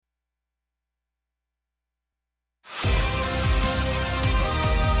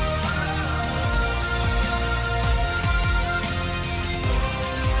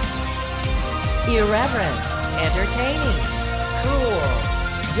Irreverent, entertaining, cool.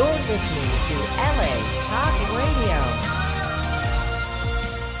 You're listening to LA Talk Radio.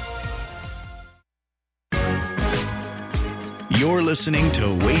 You're listening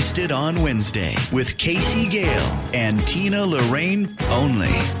to Wasted on Wednesday with Casey Gale and Tina Lorraine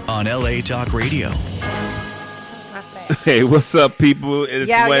only on LA Talk Radio. Hey, what's up, people? It's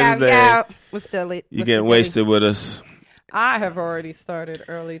Wednesday. What's the You getting wasted with us? I have already started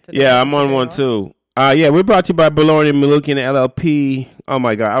early today. Yeah, I'm on one too. We're brought to you by Baloney Malukian LLP. Oh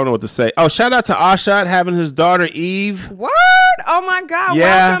my God, I don't know what to say. Oh, shout out to Ashad having his daughter Eve. What? Oh my God!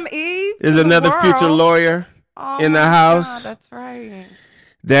 Yeah. Welcome, Eve. Is another future lawyer in the house. God, that's right.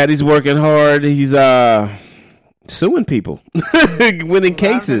 Daddy's working hard. He's suing people, winning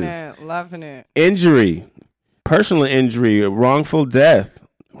cases. Loving it. Injury, personal injury, wrongful death.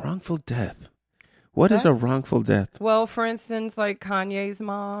 Wrongful death. What is a wrongful death? Well, for instance, like Kanye's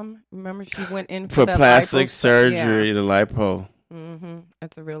mom. Remember, she went in for that plastic surgery, the lipo. Mm-hmm.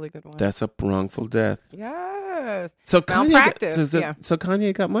 That's a really good one. That's a wrongful death. Yes. So Kanye, malpractice. So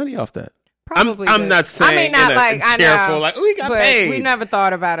Kanye got money off that. Probably. I'm not saying not in like a cheerful, like, oh, he got paid. We never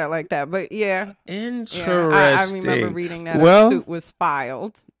thought about it like that. But yeah. Interesting. Yeah, I remember reading that a suit was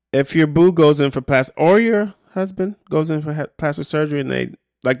filed. If your boo goes in for plastic, or your husband goes in for plastic surgery, and they,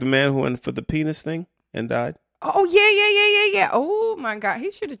 like the man who went for the penis thing and died. Oh, yeah. Oh, my God. He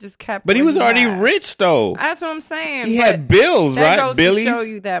should have just kept. But he was already rich, though. That's what I'm saying. He had bills, right? That goes Billies. to show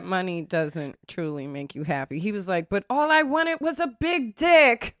you that money doesn't truly make you happy. He was like, but all I wanted was a big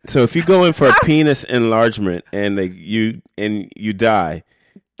dick. So if you go in for a penis enlargement and you die,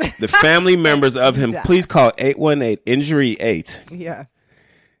 the family members of him, please call 818-INJURY-8. Yes.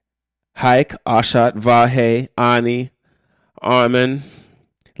 Hike, Ashat, Vahe, Ani, Armin,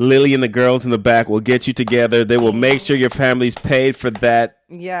 Lily and the girls in the back will get you together. They will make sure your family's paid for that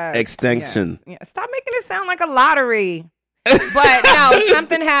extension. Yeah. Stop making it sound like a lottery. But no, if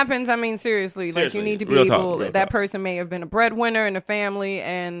something happens, I mean, seriously, like you need to be able, that person may have been a breadwinner in the family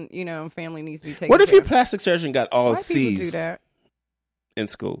and, family needs to be taken What if care your of. plastic surgeon got all Why C's people do that? in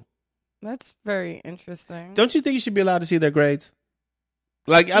school? That's very interesting. Don't you think you should be allowed to see their grades?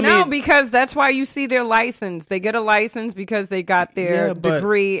 I mean, mean, because that's why you see their license. They get a license because they got their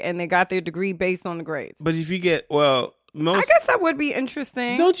degree, and they got their degree based on the grades. But if you get, I guess that would be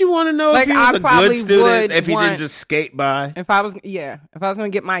interesting. Don't you want to know if he was a good student, if he didn't just skate by? If I was going to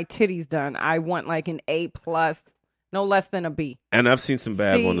get my titties done, I want like an A+, no less than a B. And I've seen some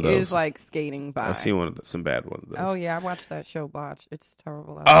bad one of those. C is like skating by. I've seen some bad one of those. Oh yeah, I watched that show, Botch. It's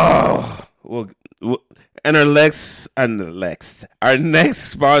terrible. Well, and our next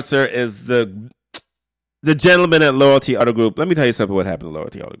sponsor is the gentleman at Loyalty Auto Group. Let me tell you something. What happened to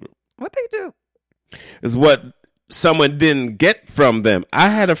Loyalty Auto Group? What they do is what someone didn't get from them. I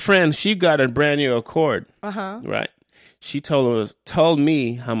had a friend. She got a brand new Accord. Right. She told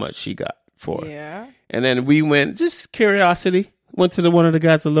me how much she got for it. Yeah. And then we went, just curiosity, went to one of the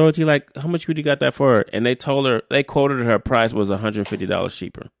guys at Loyalty, like, how much would you got that for her? And they quoted her price was $150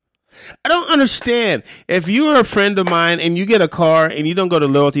 cheaper. I don't understand. If you are a friend of mine and you get a car and you don't go to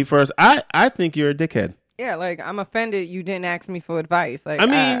Loyalty first, I think you're a dickhead. Yeah, like, I'm offended you didn't ask me for advice. Like, I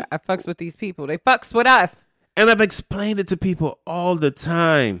mean, I fucks with these people. They fucks with us. And I've explained it to people all the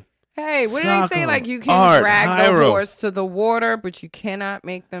time. Hey, what do they say? Like, you can drag the horse to the water, but you cannot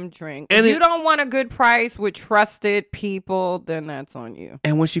make them drink. And if you don't want a good price with trusted people, then that's on you.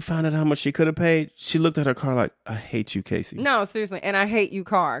 And when she found out how much she could have paid, she looked at her car like, I hate you, Casey. No, seriously. And I hate you,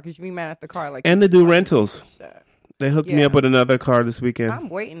 car, because you be mad at the car. Like, and they do rentals. They hooked me up with another car this weekend. I'm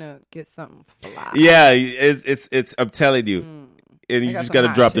waiting to get something fly. Yeah, it's I'm telling you. And you just got to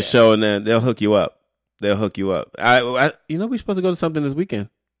drop the show, and then they'll hook you up. We're supposed to go to something this weekend.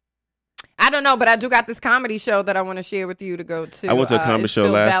 I don't know, but I do got this comedy show that I want to share with you to go to. I went to a comedy show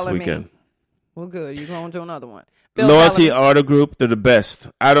last weekend. Well, good. You're going to another one. Loyalty Auto Group, they're the best.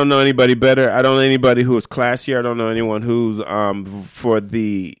 I don't know anybody better. I don't know anybody who is classier. I don't know anyone who's for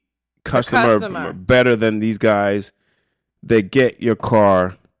the customer better than these guys. They get your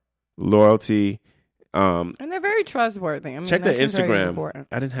car, loyalty. And they're very trustworthy. I mean, check their Instagram.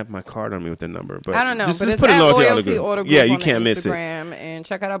 I didn't have my card on me with their number, but I don't know. Just it's put at Loyalty Auto Group. Yeah, you can't miss it. And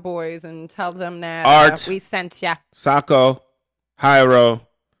check out our boys and tell them that Art, we sent ya. Sako, Hyro,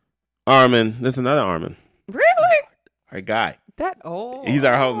 Armin. There's another Armin. Really? Our guy. He's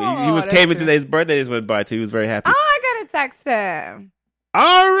our homie. He came in today's birthday. Just went by too. He was very happy. Oh, I gotta text him.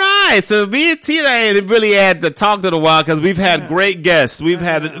 All right, so me and Tina ain't really had to talk to the while because we've had great guests. We've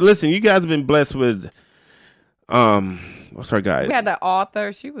had listen. You guys have been blessed with What's her guy? We had the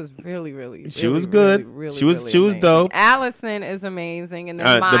author. She was really she was good. Really, she was amazing. dope. Allison is amazing, and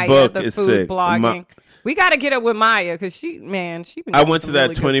then Maya, the book the is food sick. blogging. We got to get up with Maya because she. I went to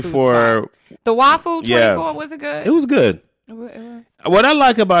that 24. The waffle 24 was it good? It was good. It was. What I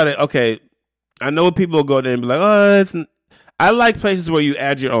like about it, okay, I know people go there and be like, oh, I like places where you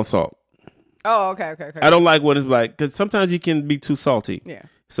add your own salt. Oh, okay. I don't like when it's like, because sometimes you can be too salty. Yeah.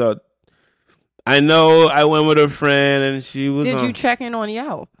 So I know I went with a friend and she was. Did you check in on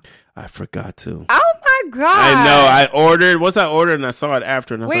Yelp? I forgot to. Oh my God. I know. I ordered. Once I ordered and I saw it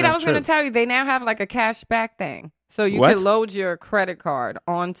after. And I was going to tell you, they now have like a cash back thing. So you can load your credit card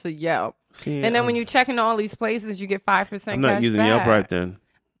onto Yelp. See, and then when you check in all these places, you get 5% I'm not cash using back. Yelp right then.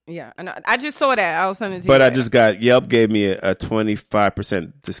 Yeah, I just saw that. I'll send it to you. But I just got Yelp gave me a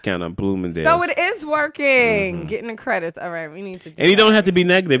 25% discount on Bloomingdale's. So it is working. Getting the credits. All right, we need to. And you don't have to be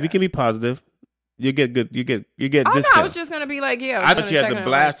negative. You can be positive. You get good. You get discount. No, I was just gonna be like, yeah. I thought you had to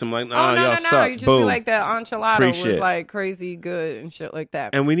blast them like, no, y'all suck. You just Boom. be like that enchilada Free was shit. like crazy good and shit like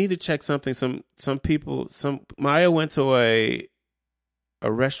that. And we need to check something. Some people. Maya went to a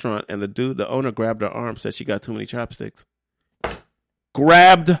restaurant and the owner grabbed her arm, said she got too many chopsticks.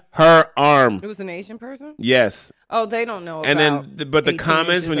 Grabbed her arm. It was an Asian person? Yes. Oh, they don't know. And but the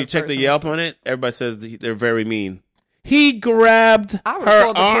comments when you check the Yelp on it, everybody says they're very mean. He grabbed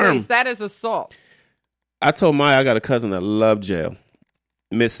her arm. Police. That is assault. I told Maya I got a cousin that loved jail.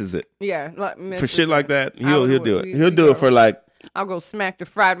 Misses it. Yeah. For shit like that, he'll do it. He'll do it for like. I'll go smack the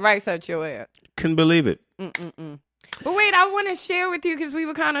fried rice out your ass. Couldn't believe it. But wait, I want to share with you because we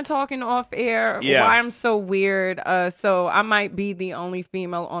were kind of talking off air why I'm so weird. So I might be the only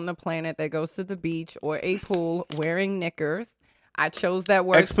female on the planet that goes to the beach or a pool wearing knickers. I chose that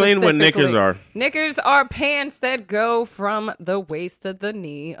word. Explain what knickers are. Knickers are pants that go from the waist to the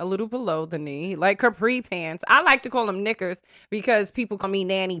knee, a little below the knee, like capri pants. I like to call them knickers because people call me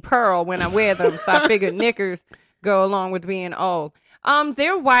Nanny Pearl when I wear them. So I figured knickers go along with being old.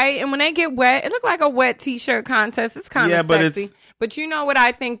 They're white, and when they get wet, it looks like a wet T-shirt contest. It's kind of sexy. But you know what?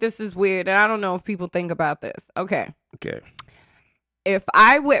 I think this is weird, and I don't know if people think about this. Okay. If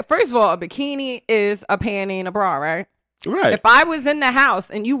I wear, first of all, a bikini is a panty and a bra, right? Right. If I was in the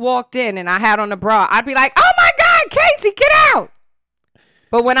house and you walked in and I had on a bra, I'd be like, oh my God, Casey, get out.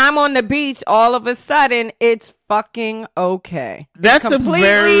 But when I'm on the beach, all of a sudden, it's fucking okay. That's a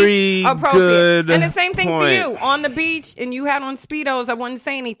very good And the same thing point. for you. On the beach and you had on Speedos, I wouldn't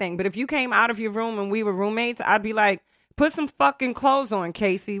say anything. But if you came out of your room and we were roommates, I'd be like, put some fucking clothes on,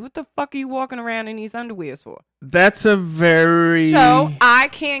 Casey. What the fuck are you walking around in these underwears for? That's a very... So I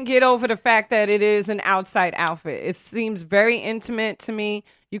can't get over the fact that it is an outside outfit. It seems very intimate to me.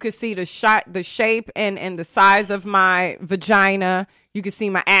 You could see the shape and the size of my vagina. You can see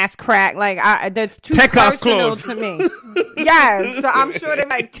my ass crack. Like, that's too personal to me. Yes. So I'm sure they're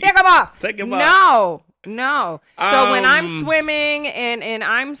like, take them off. Take them off. No. So when I'm swimming and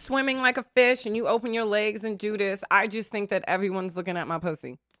I'm swimming like a fish and you open your legs and do this, I just think that everyone's looking at my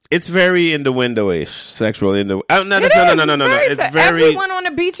pussy. It's very innuendo-ish, sexual innuendo. No. It's very... Everyone on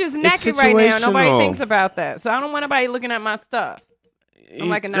the beach is naked right now. Nobody thinks about that. So I don't want anybody looking at my stuff.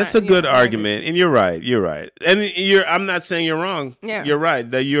 That's a good argument, and you're right. And I'm not saying you're wrong. Yeah. You're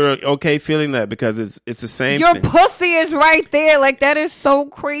right that you're okay feeling that because it's the same. Your thing. pussy is right there. Like that is so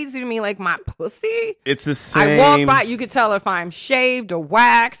crazy to me. Like my pussy. It's the same. I walk by, you could tell if I'm shaved or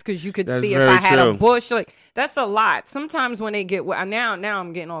waxed because you could see if I had a bush. Like that's a lot. Sometimes when they get wet, now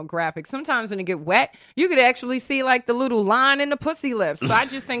I'm getting all graphic. Sometimes when they get wet, you could actually see like the little line in the pussy lips. So I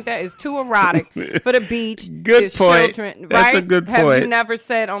just think that is too erotic for the beach. Good point. Children, That's right? a good point. Have you never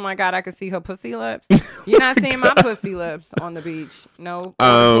said, "Oh my God, I could see her pussy lips"? You're not seeing my pussy lips on the beach. No.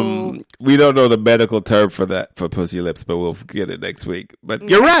 We don't know the medical term for that for pussy lips, but we'll get it next week. But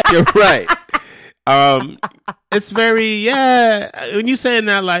you're right. You're right. It's very When you say in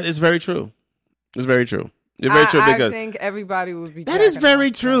that light, it's very true. It's very true. You're very true because I think everybody would be. That is very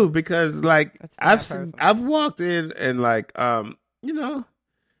true because like I've walked in and like I've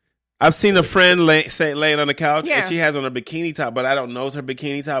seen a friend laying on the couch and she has on a bikini top, but I don't know it's her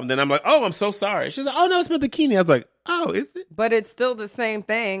bikini top. And then I'm like, oh, I'm so sorry. She's like, oh no, it's my bikini. I was like, oh, is it? But it's still the same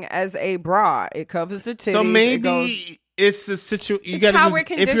thing as a bra. It covers the titties. So maybe it's the situation. You got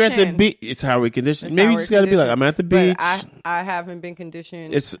to if you're at the beach, it's how we're conditioned. Maybe you just got to be like, I'm at the beach. But I haven't been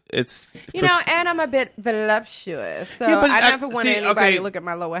conditioned. It's and I'm a bit voluptuous, so I never want anybody to look at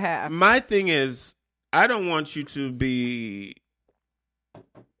my lower half. My thing is, I don't want you to be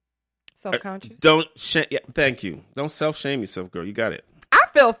self-conscious. Thank you. Don't self-shame yourself, girl. You got it. I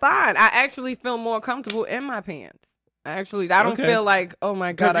feel fine. I actually feel more comfortable in my pants. I don't feel like, oh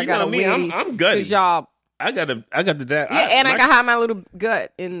my God, I got to wait. I'm good. Y'all I got the dad. Yeah, and I can hide my little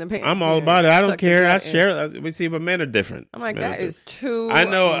gut in the pants. I'm all about it. I don't care. I share. We see, but men are different. I'm like, men that is too I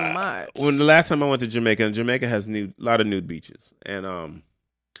know. much. When the last time I went to Jamaica, and Jamaica has a lot of nude beaches, and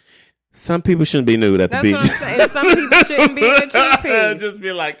some people shouldn't be nude at the beach. That's what I'm saying. Some people shouldn't be in a two-piece. Just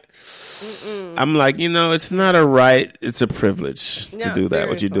be like, I'm like, it's not a right. It's a privilege to do that.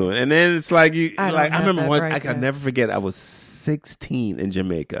 What you're doing, and then it's like I remember one. I can never forget. I was 16 in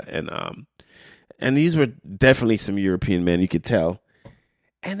Jamaica, and these were definitely some European men. You could tell,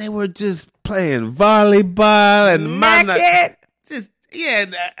 and they were just playing volleyball and naked.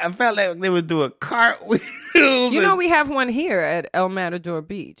 And I felt like they were doing cartwheels. We have one here at El Matador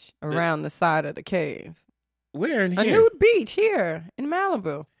Beach around the side of the cave. Where in here? A nude beach here in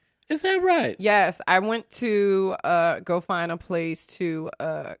Malibu. Is that right? Yes, I went to go find a place to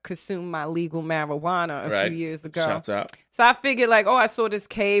consume my legal marijuana a few years ago. Shouts out. So I figured, I saw this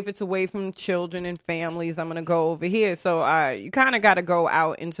cave. It's away from children and families. I'm gonna go over here. So you kind of got to go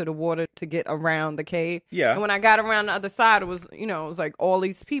out into the water to get around the cave. Yeah. And when I got around the other side, it was like all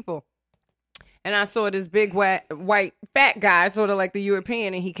these people. And I saw this big white fat guy, sort of like the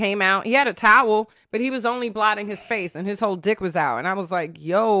European, and he came out. He had a towel, but he was only blotting his face, and his whole dick was out. And I was like,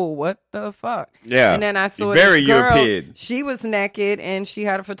 yo, what the fuck? Yeah. And then I saw very this girl. European. She was naked, and she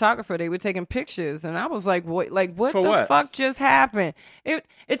had a photographer. They were taking pictures, and I was like, what For the what? fuck just happened?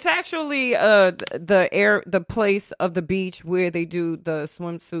 It's actually the place of the beach where they do the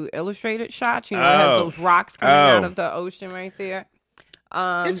swimsuit illustrated shots. It has those rocks coming out of the ocean right there.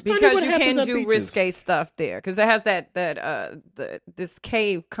 It's because you can do risque stuff there because it has this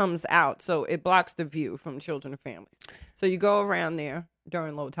cave comes out, so it blocks the view from children and families. So you go around there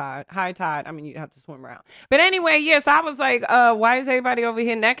during low tide, high tide. I mean, you have to swim around. But anyway, yes, I was like, why is everybody over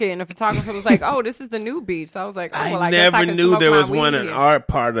here naked? And the photographer was like, oh, this is the new beach. So I was like, I never knew there was one in here. our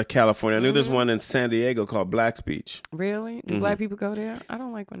part of California. I knew there's one in San Diego called Black's Beach. Really? Do black people go there? I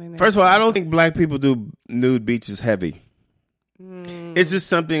don't like when they naked. First of all, I don't think black people do nude beaches heavy. It's just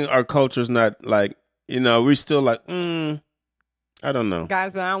something our culture's not like, we're still like, I don't know.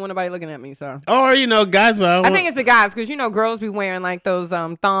 Guys, but I don't want nobody looking at me, so. Or, guys, but I think it's the guys, because, girls be wearing, like, those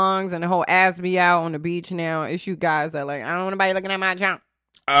thongs and the whole ass be out on the beach now. It's you guys that, like, I don't want nobody looking at my junk.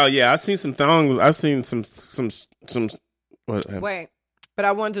 Oh, yeah, I've seen some thongs. I've seen some Wait, but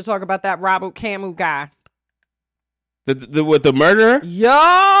I wanted to talk about that Robert Camus guy. With the murderer? Yo!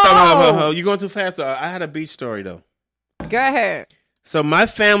 Stop, you're going too fast. I had a beach story, though. Go ahead. So my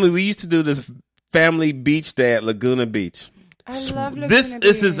family, we used to do this family beach day at Laguna Beach. I love Laguna Beach.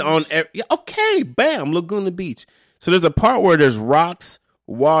 This is on. Okay, bam, Laguna Beach. So there's a part where there's rocks,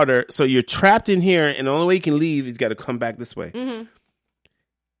 water. So you're trapped in here, and the only way you can leave is got to come back this way. Mm-hmm.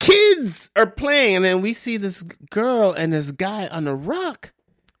 Kids are playing, and then we see this girl and this guy on the rock.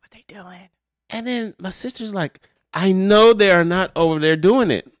 What they doing? And then my sister's like, I know they are not over there doing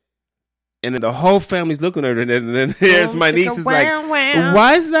it. And then the whole family's looking at her, and then here's my niece is like,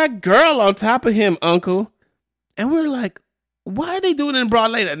 why is that girl on top of him, uncle? And we're like, why are they doing it in broad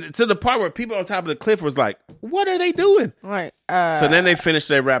daylight? And to the part where people on top of the cliff was like, what are they doing? Right. So then they finished,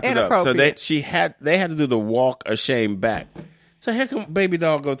 they wrapped it up. So they had to do the walk of shame back. So here come baby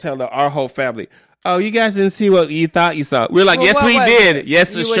doll go tell our whole family, oh, you guys didn't see what you thought you saw. We're like, yes, we did.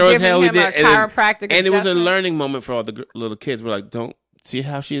 Yes, it sure as hell we did. And it was a learning moment for all the little kids. We're like, don't. See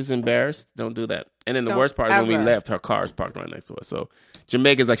how she is embarrassed? Don't do that. And then the worst part is when we left, her car is parked right next to us. So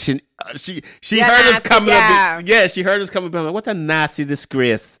Jamaica's like, she heard us coming up. Yeah, she heard us coming up. I'm like, what a nasty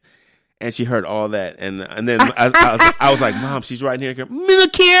disgrace. And she heard all that. And then I was like, Mom, she's right here. Me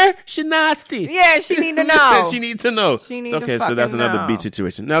not care. She nasty. Yeah, she need to know. She needs to know. Okay, so that's another beach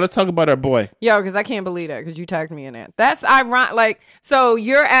situation. Now let's talk about our boy. Yo, because I can't believe that because you tagged me in that. That's ironic. Like, so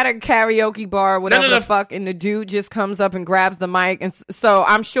you're at a karaoke bar, whatever the fuck, and the dude just comes up and grabs the mic. And so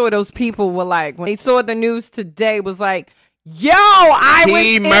I'm sure those people were like, when they saw the news today, was like, yo,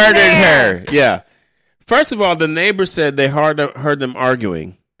 he murdered her. Yeah. First of all, the neighbors said they heard them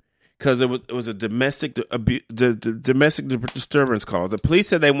arguing. Because it was a domestic domestic disturbance call. The police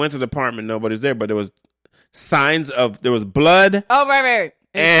said they went to the apartment, nobody's there, but there was there was blood. Oh, right.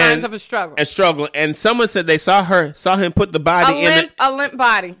 And signs of a struggle. And someone said they saw him put the body a limp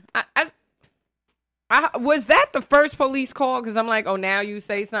body. Was that the first police call? Because I'm like, oh, now you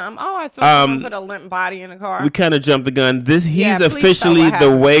say something. Oh, I saw someone put a limp body in the car. We kind of jumped the gun. He's officially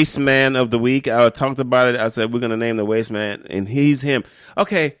the waste man of the week. I talked about it. I said, we're going to name the waste man, and he's him.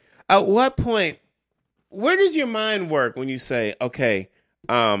 Okay. At what point, where does your mind work when you say, okay,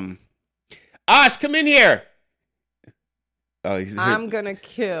 Osh, come in here. Oh, I'm going to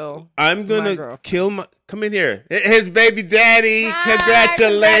kill come in here. Here's baby daddy. Hi,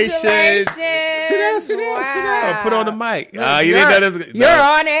 congratulations. Sit down. Put on the mic. You You're, didn't know this. You're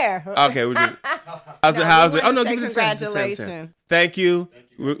on air. Okay, we just. How's it? Oh no, give me the same. Congratulations. Thank you.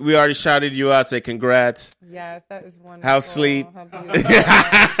 We already shouted you out. Say congrats. Yes, that is wonderful. How's sleep? How beautiful.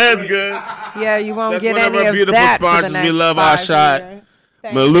 That's good. Yeah, you won't That's get one of any our of beautiful that for the sponsors. We next love our 5 shot. years.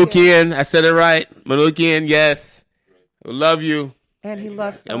 Thank you. Malukian, I said it right. Malukian, yes. We love you. And he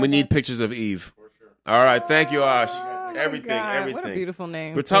loves. And we need pictures of Eve. All right, thank you, Ash. Oh, my Everything. God. What a beautiful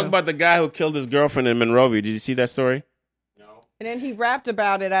name. We're talking too. about the guy who killed his girlfriend in Monrovia. Did you see that story? And then he rapped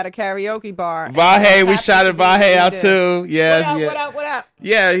about it at a karaoke bar. Vahe, we shouted Vahe out too. Yes, What up?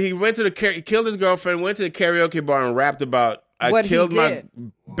 Yeah, he went to he killed his girlfriend, went to the karaoke bar and rapped about What he killed did.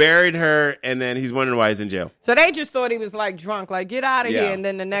 buried her, and then he's wondering why he's in jail. So they just thought he was like drunk, like get out of Yeah. here. And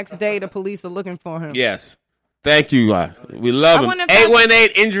then the next day, the police are looking for him. Yes. Thank you. We love I him. wonder if that's-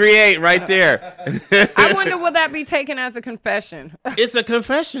 818 Injury 8 right there. I wonder will that be taken as a confession? It's a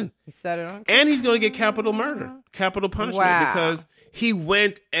confession. He said it on. And he's going to get capital murder, capital punishment, Wow. because he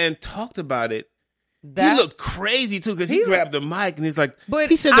went and talked about it. That- he looked crazy too because he He- grabbed the mic and he's like, But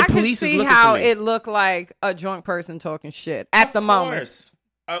he said the I could police is see looking how for me. it looked like a drunk person talking shit at the moment. Course.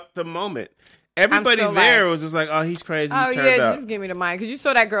 At the moment. Everybody still there like- was just like, oh, he's crazy. Oh He's turned yeah, up. just give me the mic. Because you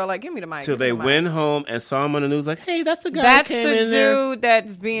saw that girl like, give me the mic. Till give me they the mic. went home and saw him on the news like, hey, that's the guy That's that came the in there. dude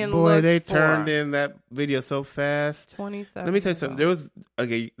that's being Boy, looked they for. turned in that video so fast. 27. Let me tell you something. There was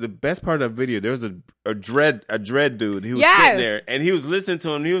the best part of the video. There was a dread dude. He was Yes. sitting there and he was listening to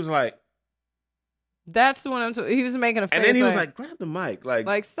him. And he was like, That's the one I'm. He was making a face. and then he was like, grab the mic,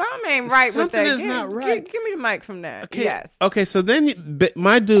 like something ain't right with something that. is not right. Give me the mic from that. okay, Yes. okay. So then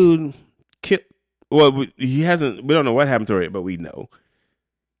my dude, well, he hasn't. We don't know what happened to it, but we know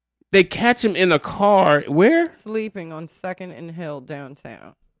they catch him in a car. Where Sleeping on 2nd and Hill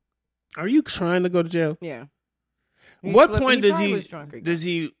downtown. are you trying to go to jail? Yeah. What point does probably was drunk again.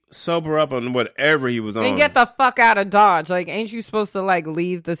 he sober up on whatever he was on? And get the fuck out of Dodge. Like, ain't you supposed to like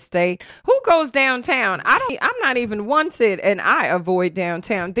leave the state? Who goes downtown? I'm not even wanted, and I avoid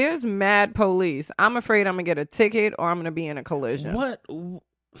downtown. There's mad police. I'm afraid I'm gonna get a ticket or I'm gonna be in a collision. What?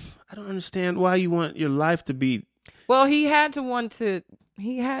 I don't understand why you want your life to be. Well, he had to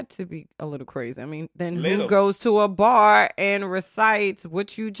be a little crazy. I mean, then who Little. goes to a bar and recites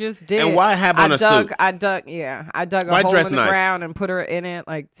what you just did? And why have on a suit? I dug a Why hole dress in the nice? ground and put her in it.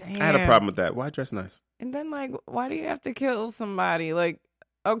 Like, damn. I had a problem with that. Why dress nice? And then, like, why do you have to kill somebody? Like,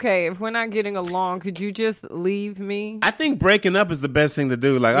 okay, if we're not getting along, could you just leave me? I think breaking up is the best thing to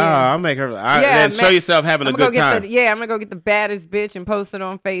do. Like, Yeah. I'll make her. Then show yourself having a I'm gonna good time. I'm gonna go get the baddest bitch and post it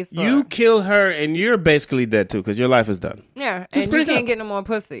on Facebook. You kill her, and you're basically dead too because your life is done. Yeah, Just and you break can't up. get no more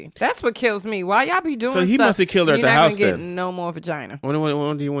pussy. That's what kills me. Why y'all be doing So he stuff, must have killed her at you're the not house gonna get then. no more vagina. What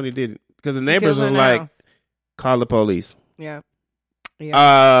do you want he did? Because the He neighbors kills her were in the like, house. call the police. Yeah.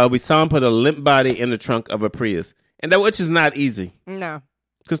 Yeah. We saw him put a limp body in the trunk of a Prius, and which is not easy No.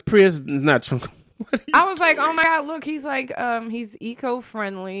 because Prius is not trunk. I was like, oh my God, look, he's like, he's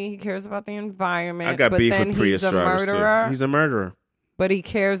eco-friendly. He cares about the environment. I got but beef then with Prius he's a drivers murderer, too. He's a murderer. but he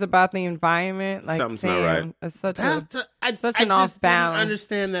cares about the environment. Like, Something's not damn, right. It's such I such I an just off didn't balance.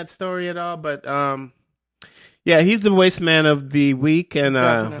 understand that story at all. But yeah, he's the waste man of the week, and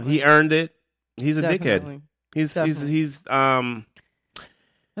Definitely. he earned it. He's a Definitely. dickhead. He's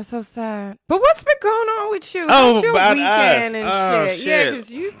That's so sad. But what's been going on with you? Oh, How's your about weekend us. and Oh, shit? Yeah, shit.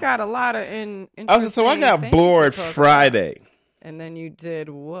 because you've got a lot of Oh, so I got things bored to talk about. Friday. And then you did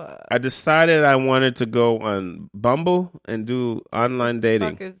what? I decided I wanted to go on Bumble and do online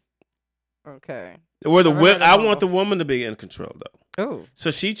dating. Fuck is okay. Where Never heard of I Bumble. want the woman to be in control though. Oh,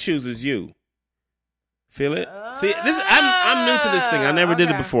 So she chooses you. Feel it? See, I'm new to this thing. I never did it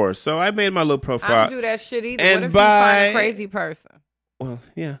Okay. before. So I made my little I profile. don't do that shit either. And what if you find by- a crazy person? Well,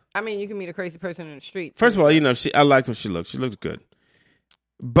 yeah. I mean, you can meet a crazy person in the street. First of all, I liked what she looked. She looked good.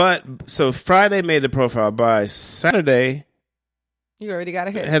 But so Friday made the profile. By Saturday, you already got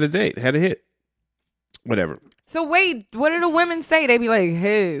a hit. had a date, had a hit. Whatever. So wait, what do the women say? They be like,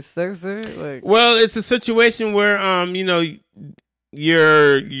 "Hey, sexy." Like, Well, it's a situation where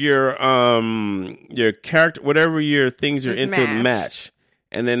your character, whatever your things you're Just into, match,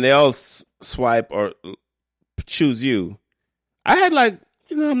 and then they all swipe or choose you. I had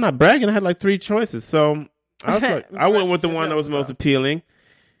I'm not bragging. I had like 3 choices, so I was like, I went with the one that was most appealing,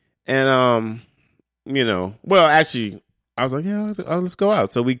 and well, actually, I was like, yeah, let's go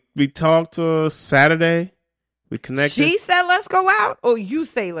out. So we talked Saturday. We connected. she said, "Let's go out," or you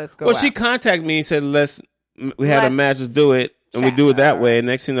say, "Let's go." Well, out? she contacted me and said, we had a Let's match, let's do it. And we chat. do it that way. And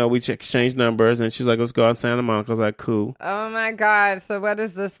next thing you know, we exchange numbers. And she's like, let's go out in Santa Monica. I was like, cool. Oh my God! So what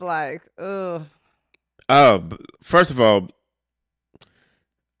is this like? Ugh. First of all,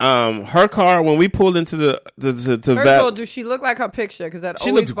 Her car, when we pulled into the First of all, does she look like her picture? Because that she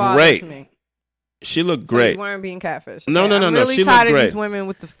always looked bothers great. me. She looked So great. you weren't being catfish. No. I'm really She tired looked of great. these women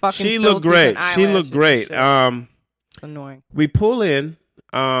with the fucking She looked filters great. and She looked eyelashes great. and shit. It's annoying. We pull in.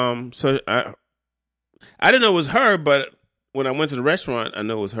 So I didn't know it was her, but when I went to the restaurant, I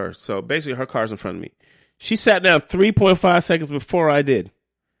knew it was her. So basically, her car's in front of me. She sat down 3.5 seconds before I did.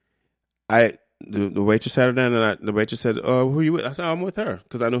 The waitress sat her down, and the waitress said, "Oh, who are you with?" I said, "I'm with her,"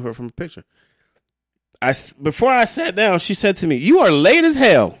 because I knew her from a picture. Before I sat down, she said to me, "You are late as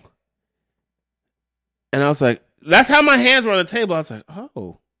hell." And I was like, that's how my hands were on the table. I was like,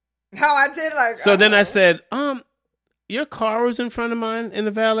 oh. How I did like. So then I said, your car was in front of mine in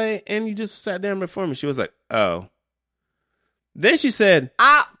the valet, and you just sat down before me. She was like, oh. Then she said,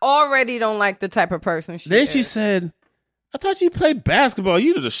 I already don't like the type of person she is. She said, I thought you played basketball.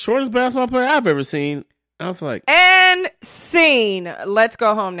 You're the shortest basketball player I've ever seen. I was like, and scene. Let's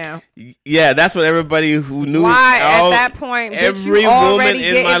go home now. Yeah, that's what everybody who knew. Why at that point? Every woman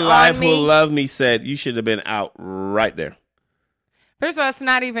in my life who loved me said you should have been out right there. First of all, it's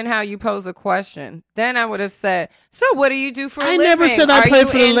not even how you pose a question. Then I would have said, "So, what do you do for a living? I never said I played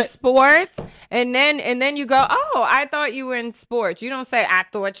for the sports." And then you go, "Oh, I thought you were in sports." You don't say, "I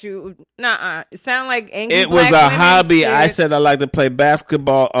thought you." Nuh-uh. It sounded like angry. It was a hobby. I said I like to play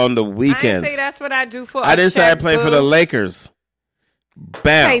basketball on the weekends. I didn't say that's what I do for. I didn't say I played for the Lakers.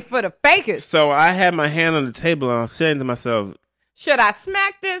 Bam. Play for the Fakers. So I had my hand on the table and I was saying to myself, "Should I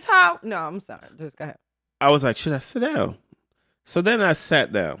smack this hoe?" No, I'm sorry. Just go ahead. I was like, "Should I sit down?" So then I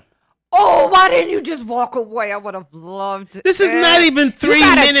sat down. Oh, why didn't you just walk away? I would have loved it. This is not even 3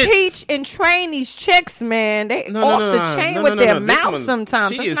 minutes. You gotta teach and train these chicks, man. They off the chain with their mouth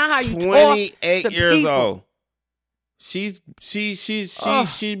sometimes. She That's not how you is talk 28 to years people. old. She'd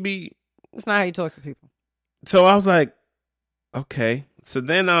be. That's not how you talk to people. So I was like, okay. So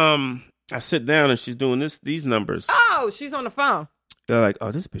then I sit down and she's doing these numbers. Oh, she's on the phone. They're like,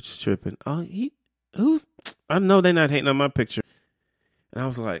 oh, this bitch is tripping. Oh, who's? I know they're not hating on my picture. And I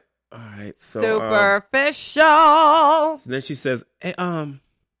was like, all right. So superficial. So then she says, hey,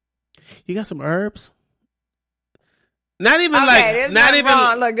 you got some herbs? Not even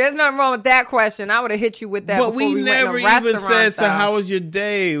wrong. Look, there's nothing wrong with that question. I would have hit you with that. But before we never went in a even said, style. so how was your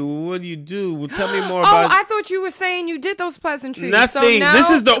day? What do you do? Well, tell me more about I thought you were saying you did those pleasantries. Nothing. So now, this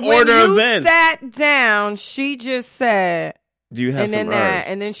is the order of events. Sat down, she just said, do you have some herbs?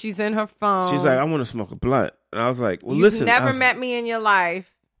 And then she's in her phone. She's like, I want to smoke a blunt. And I was like, well, You've listen. never met me in your life.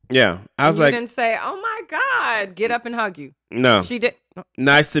 Yeah. I was like. You didn't say, oh my God, get up and hug you. No. She did.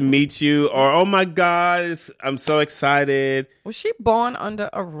 Nice to meet you. Or, oh my God, I'm so excited. Was she born under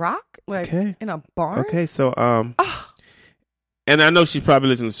a rock? Like in a barn? Okay, so, and I know she's probably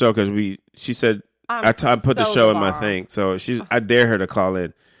listening to the show because she said, I put the show in my thing. So I dare her to call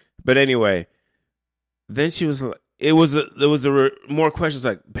in. But anyway, then she was like, there was more questions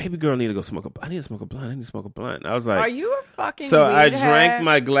like, baby girl, I need to smoke a blunt. I need to smoke a blunt. I was like, are you a fucking So I weird drank head?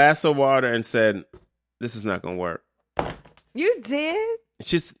 my glass of water and said, this is not going to work. You did?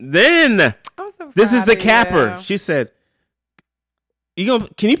 Then I'm so this is proud the of capper. you. She said,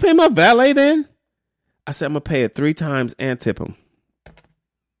 can you pay my valet then? I said, I'm going to pay it 3 times and tip him.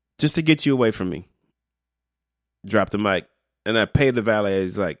 Just to get you away from me. Drop the mic. And I paid the valet.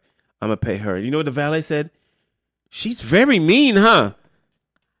 He's like, I'm going to pay her. You know what the valet said? She's very mean, huh?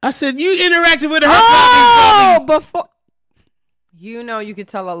 I said, you interacted with her. Before. You know, you could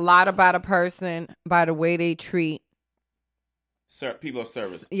tell a lot about a person by the way they treat people of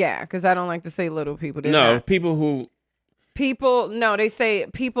service. Yeah, because I don't like to say little people. They're No, not. people they say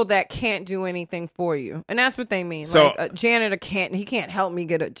people that can't do anything for you. And that's what they mean. So, like a janitor he can't help me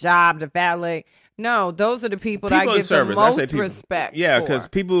get a job, the valet. No, those are the people that I give the most respect. Yeah, because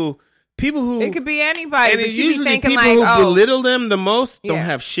people who it could be anybody. And but it's you be usually thinking people like, who belittle them the most don't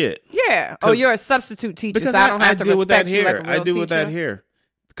have shit. Yeah. Oh, you're a substitute teacher, because so I don't have to deal with that respect you here. like a real I deal with that teacher. here.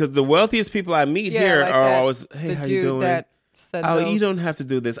 Because the wealthiest people I meet here like are that, always, hey, how you dude doing? that said Oh, those you don't have to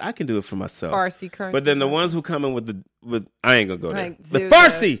do this. I can do it for myself. Farsi curses. But then the ones who come in with I ain't gonna go there. Like, The dude,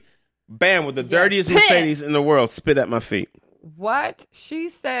 Farsi, bam, with the dirtiest pissed. Mercedes in the world, spit at my feet. What? She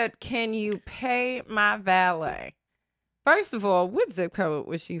said, can you pay my valet? First of all, what zip code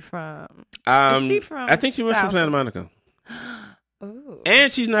was she from? Is she from I think she was from South? Santa Monica. Oh.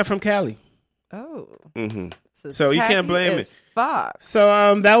 And she's not from Cali. Oh. Mm-hmm. So you can't blame tacky it. as fuck.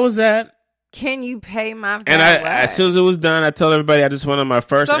 So that was that. Can you pay my valet? And as soon as it was done, I told everybody I just went on my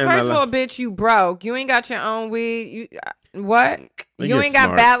first. So and first of all, bitch, you broke. You ain't got your own weed. What? You You're ain't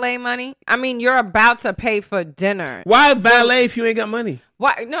smart. got valet money? I mean, you're about to pay for dinner. Why valet if you ain't got money?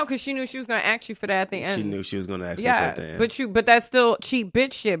 Why? No, because she knew she was going to ask you for that at the end. She knew she was going to ask me Yeah, for it at the end. but that's still cheap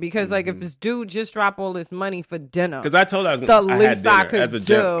bitch shit because like if this dude just drop all this money for dinner, Because I told her I was the going to least I dinner could as a do.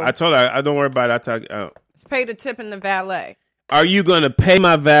 gem. I told her, I don't worry about it. Just pay the tip in the valet. Are you going to pay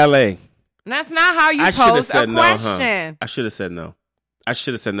my valet? And that's not how you I should have pose said a no, question. I should have said no. I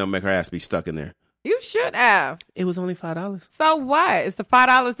should have said no, make her ass be stuck in there. You should have. It was only $5. So what? It's the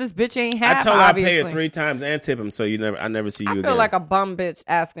 $5 this bitch ain't have. I told her obviously. I pay it 3 times and tip him, so I never see you I again. feel like a bum bitch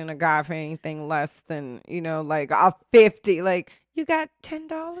asking a guy for anything less than, like a 50. Like, you got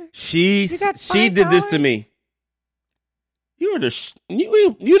 $10? She You got did this to $5? me. You're the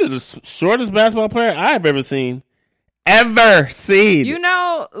shortest basketball player I've ever seen.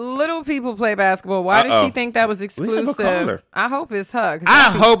 Little people play basketball. Why did she think that was We have a exclusive? caller. I hope it's her.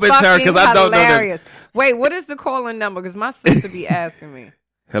 I hope it's her, 'cause I don't know that- hilarious. Wait, what is the calling number? Because my sister be asking me.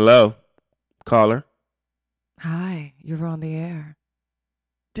 Hello, caller. Hi, you're on the air.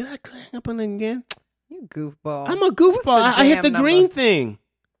 Did I hang up on it again? You goofball. I'm a goofball. What's the I hit the damn green number? thing.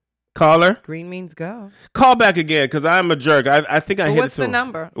 Caller, Green means go. call back again because I'm a jerk. I think I But hit what's it to the him.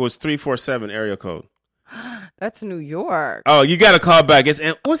 number? It was 347 area code. That's New York. Oh, you got to call back.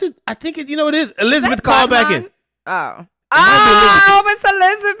 Was it? I think it. You know what it is. Elizabeth, call back in. Oh. might Oh, it's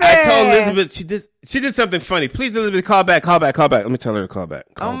Elizabeth. I told Elizabeth she did something funny. Please, Elizabeth, call back. Let me tell her to call back.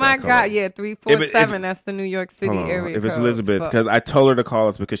 Oh my God! Yeah, 347. If- That's the New York City Hold on, area. if it's code. Elizabeth, Fuck. because I told her to call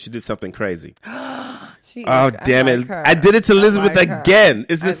us because she did something crazy. She Oh, is- I damn like it. her. I did it to I Elizabeth like her. again.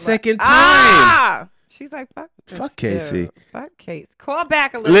 It's I the like- second time. Ah! She's like, fuck this Fuck Casey. dude. Fuck Casey. Call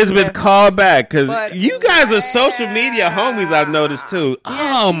back, Elizabeth. Elizabeth, call back because But- you guys are social media homies. I've noticed too.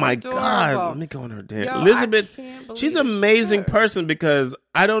 Yeah, Oh she's my adorable. God, let me go on her damn. Yo, I Elizabeth, can't believe she's an amazing shit. person because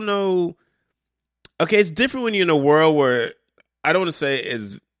I don't know. Okay, it's different when you're in a world where I don't want to say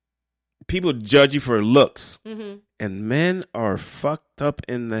is people judge you for looks, and men are fucked up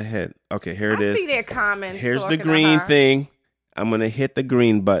in the head. Okay, here it I is. see their comments. Here's the talking to green her. thing. I'm gonna hit the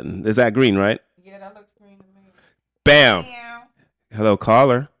green button. Is that green, right? Yeah, that looks green to me. Bam. Meow. Hello,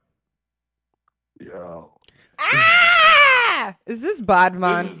 caller. Yo, Ah! Is this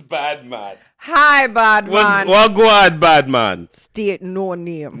Badman? Badman. Hi, Badman. What go on, Badman? State no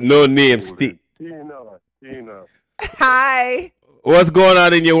name. No name, Steve. Tina. Hi. What's going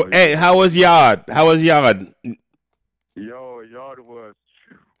on in your? Hey, how was yard? Yo, yard was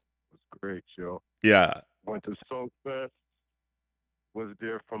great, yo. Yeah. Went to Soul Fest. Was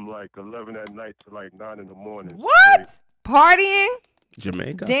there from like 11 at night to like 9 in the morning. What? Partying?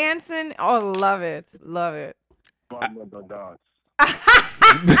 Jamaica. Dancing? Oh, love it. Love it. Great. The dance.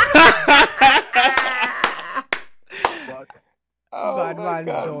 But Badman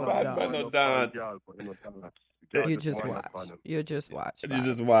don't Badman dance. don't dance. You just watch. You just watch. You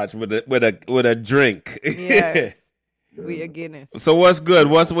just watch with a drink. Yes. We are Guinness. So what's good?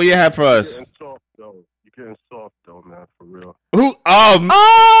 What you have for us? Getting soft though. You're getting soft though, man, for real. Who?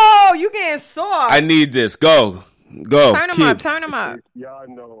 Oh, you getting soft. I need this. Go. Turn them Keep. up. Turn them up. Y'all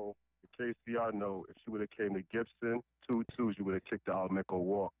know, in case y'all know, if she would have came to Gibson, 2-2, you would have kicked the Almeco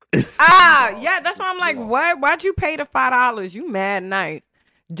walk. Yeah, that's why I'm like, what? Why'd you pay the $5? You mad nice.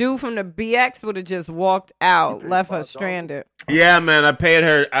 Dude from the BX would have just walked out, left her stranded. Yeah, man. I paid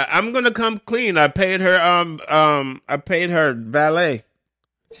her. I'm gonna come clean. I paid her. I paid her valet.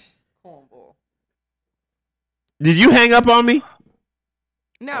 Did you hang up on me?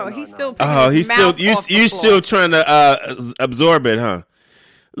 No, no, he's no. still. putting Oh, his he's still mouth you. off the You floor. still trying to absorb it, huh?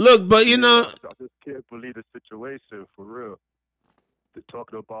 Look, but you know, I just can't believe the situation, for real. They're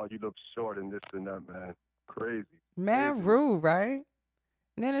talking about you look short and this and that, man. Crazy. Mad Crazy. rude, right?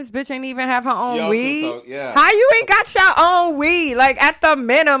 And then this bitch ain't even have her own Y'all weed. talk, yeah. How you ain't got your own weed? Like at the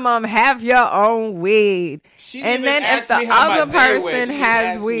minimum, have your own weed. She And even then if asked the me how my other day person went. She has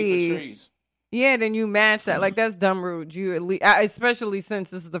asked me for weed, trees. Yeah, then you match that. Like that's dumb rude. You at least, especially since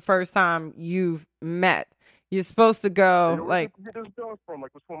this is the first time you've met. You're supposed to go Yo, like where this dog from?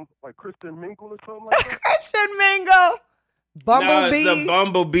 Like, was from like Kristen Mingle or something like that? Christian Mingle, Bumblebee. No, it's the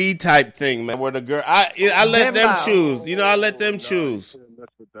bumblebee type thing, man. Where the girl, I let them Bimbo. choose. You know, I let them Nah, choose. you can't mess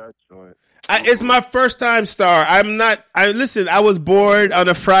with that joint. It's my first time star. I'm not. Listen. I was bored on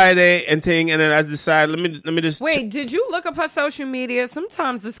a Friday and thing, and then I decided let me just Wait, did you look up her social media?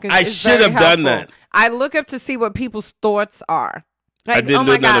 Sometimes this can. I is should very have done helpful. that. I look up to see what people's thoughts are. Like, didn't oh do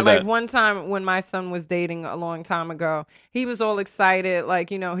my none God, of like that. one time when my son was dating a long time ago, he was all excited.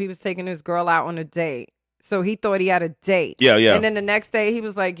 Like, you know, he was taking his girl out on a date. So he thought he had a date. Yeah, yeah. And then the next day he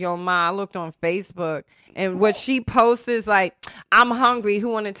was like, yo, Ma, I looked on Facebook. And what she posts is like, I'm hungry. Who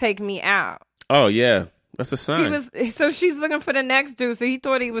want to take me out? Oh, yeah. That's a sign. So she's looking for the next dude. So he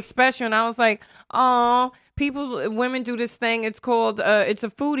thought he was special. And I was like, oh, women do this thing. It's called, it's a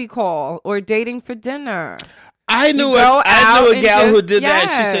foodie call or dating for dinner. I knew a gal who did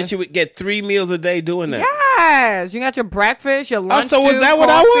that. She said she would get 3 meals a day doing that. Yes. You got your breakfast, your lunch. Oh, so was that what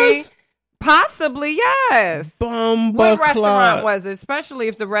coffee. I was? Possibly, yes. What restaurant was it? Especially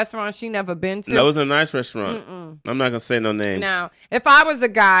if the restaurant she never been to. That was a nice restaurant. I'm not gonna say no names. Now, if I was a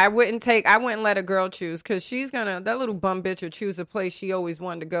guy, I wouldn't let a girl choose because that little bum bitch would choose a place she always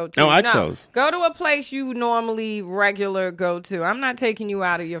wanted to go to. No, I chose. Go to a place you normally regular go to. I'm not taking you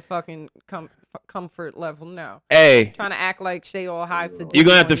out of your fucking comfort level. No. Hey, trying to act like they all high. You're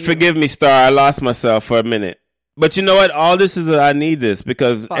gonna have to forgive me, Star. I lost myself for a minute. But you know what? All this is I need this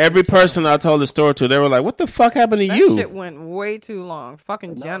because every person I told the story to, they were like, "What the fuck happened to you?" That shit went way too long.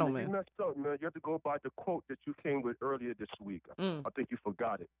 Fucking gentleman. You messed up, man. You have to go by the quote that you came with earlier this week. I think you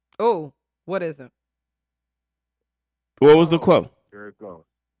forgot it. Oh, what is it? What was the quote? Here it goes.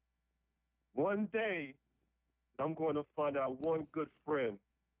 One day, I'm going to find out one good friend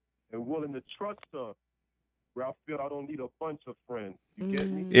and willing to trust her. Where I feel I don't need a bunch of friends. You get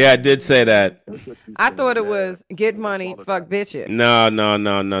me? Yeah, I did say that. I thought it was get money, fuck bitches.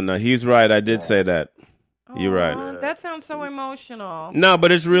 No. He's right. I did say that. You're right. That sounds so emotional. No,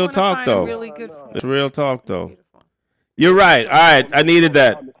 but it's real talk, though. Really good it's real talk, though. You're right. All right, I needed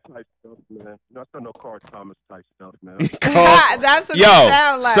that. That's not no Carl Thomas type stuff, man. That's what you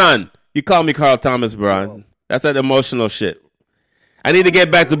sound like. Son, you call me Carl Thomas, bro. That's that emotional shit. I need to get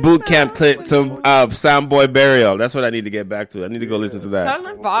back to boot camp clip to Soundboy Burial. That's what I need to get back to. I need to go listen to that. Turn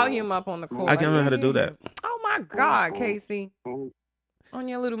the volume up on the call. I don't know how to do that. Oh my God, Casey. On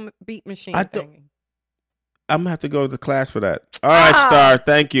your little beat machine thing. I'm going to have to go to class for that. All right, Star.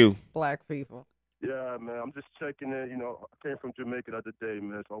 Thank you. Black people. Yeah, man. I'm just checking in. You know, I came from Jamaica the other day,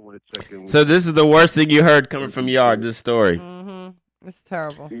 man, so I want to check in. So this is the worst thing you heard coming from Yard, this story. Mm-hmm. It's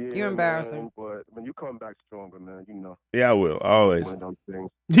terrible. Yeah, You're embarrassing. Man, but when you come back stronger, man, you know. Yeah, I will. Always. One of them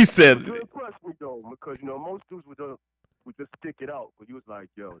things. He said. You impressed me, though, because, you know, most dudes would just stick it out, but you was like,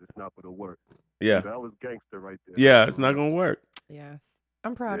 yo, it's not going to work. Yeah. That was gangster right there. Yeah, it's not going to work. Yes.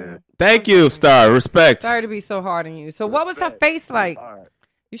 I'm proud of you. Thank you, Star. Respect. Sorry to be so hard on you. So what was her face like? All right.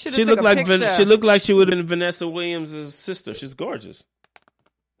 You should have She took looked a like picture. she looked like she would have been Vanessa Williams' sister. She's gorgeous.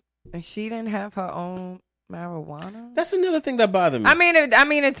 And she didn't have her own marijuana? That's another thing that bothered me. I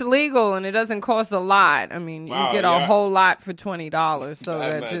mean, it's legal and it doesn't cost a lot. I mean, you get a whole lot for $20. So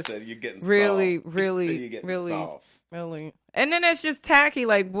that just you're getting really, soft. really. And then it's just tacky.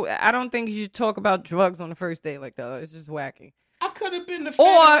 Like, I don't think you should talk about drugs on the first date like that. It's just wacky. I could have been the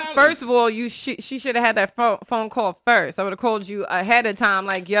Or, first of all, she should have had that phone call first. I would have called you ahead of time,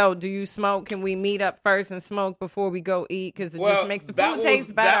 like, yo, do you smoke? Can we meet up first and smoke before we go eat? Because it just makes the food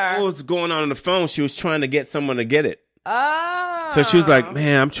taste better. That was going on the phone. She was trying to get someone to get it. Oh. So she was like,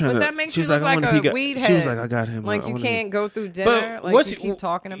 man, I'm trying but to. that makes she was you like, look I like wonder if he a got. weed She was head. like, I got him. Like, you can't go through dinner. But like, you keep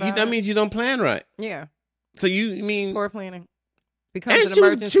talking about that means you don't plan right. Yeah. So you mean. Poor planning. Becomes And an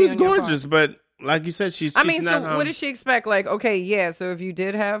emergency. she was on your gorgeous, part. but like you said, she's I mean, not, so what did she expect? Like, okay, yeah, so if you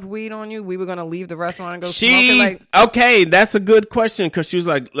did have weed on you, we were going to leave the restaurant and go smoke it? Like, okay, that's a good question, because she was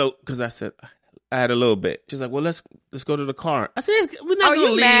like, look, because I said, I had a little bit. She's like, well, let's go to the car. I said, we're not going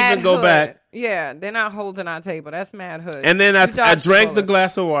to leave and go back. Yeah, they're not holding our table. That's mad hood. And then I drank the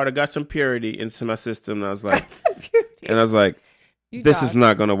glass of water, got some purity into my system, and I was like, this is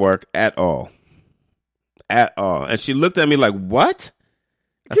not going to work at all. At all. And she looked at me like, what?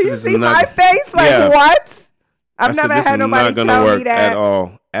 Do you see my face? Like, what? I've never had nobody tell me that.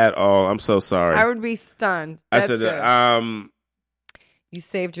 At all. I'm so sorry. I would be stunned. That's I said, good. You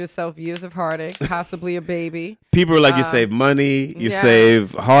saved yourself years of heartache, possibly a baby. People are like, you save money, you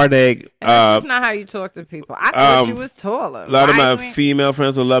save heartache. And that's not how you talk to people. I thought she was taller. A lot of my female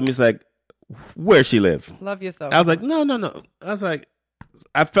friends will love me. It's like, where she live? Love yourself. I was like, no. I was like,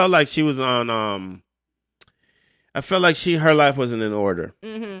 I felt like she was on, I felt like her life wasn't in order.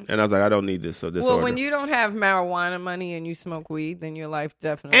 Mm-hmm. And I was like, I don't need this. Well, when you don't have marijuana money and you smoke weed, then your life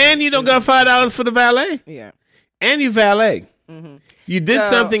definitely. And you don't got $5 for the valet. Yeah. And you valet. Mm-hmm. You did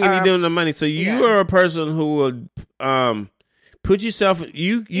something and you're doing the money. So you are a person who will put yourself.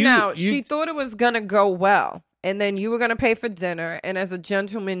 She thought it was gonna go well. and then you were going to pay for dinner. And as a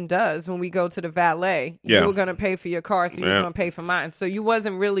gentleman does when we go to the valet, Yeah. you were going to pay for your car, so you were Yeah. going to pay for mine. So you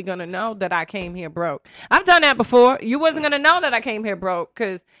wasn't really going to know that I came here broke. I've done that before. You wasn't going to know that I came here broke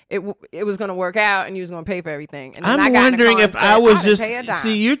because it was going to work out and you was going to pay for everything. And then I I'm got in the wondering car if and I said, was didn't just pay a dime.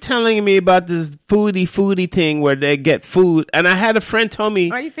 see. You're telling me about this foodie thing where they get food, and I had a friend tell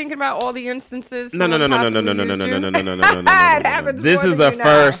me. Are you thinking about all the instances? No. It happens This more is than the you know.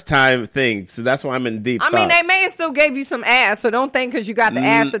 first time thing, so that's why I'm in deep I mean, thought. they may have still gave you some ass, so don't think because you got the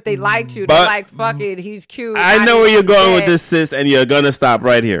ass that they liked you. but- They're like, fuck it, he's cute. I know where need you're him going with dead. this, sis, and you're gonna stop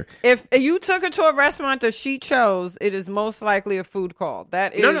right here. If you took her to a restaurant that she chose, it is most likely a food call.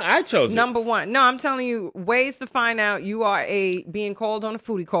 That is No, I chose it. number one. No, I'm telling you, ways to find out you are being called on a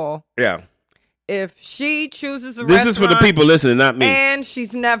foodie call. Yeah, If she chooses a this restaurant is for the people listening, not me. and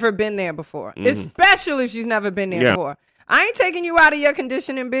she's never been there before, especially if she's never been there Yeah. before. I ain't taking you out of your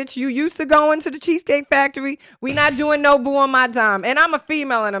conditioning, bitch. You used to going to the Cheesecake Factory. We not doing no boo on my dime. And I'm a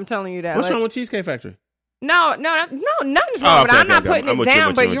female, and I'm telling you that. What's Like, wrong with Cheesecake Factory? No, nothing's wrong Oh, with it. okay, I'm okay, not okay. putting I'm it with you, down,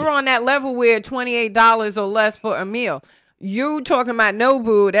 with but you, with you're you. on that level where $28 or less for a meal. You talking about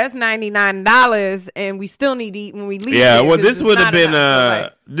Nobu, that's $99, and we still need to eat when we leave. Yeah, here well, 'cause this it's would have not been enough. So,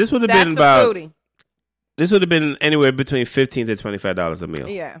 like, this would have that's been a about foodie. this would have been anywhere between $15 to $25 a meal.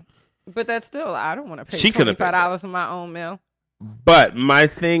 Yeah, but that's still, I don't want to pay She couldn't pay $25 for my own meal. But my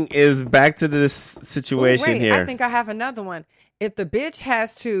thing is back to this situation Wait, here. I think I have another one. If the bitch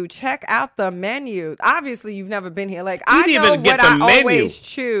has to check out the menu, obviously you've never been here. Like, I didn't know even get what the I menu. always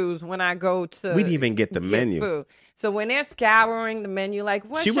choose when I go to. We didn't even get the get menu. food. So when they're scouring the menu, like,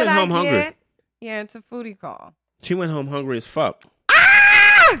 what She should went I home get? hungry. Yeah, it's a foodie call. She went home hungry as fuck.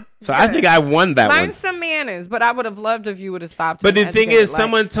 Ah! So I think I won that Learn one. some manners, but I would have loved if you would have stopped. But and the thing educated. is,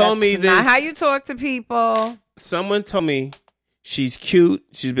 someone told that's me not this- how you talk to people. Someone told me she's cute.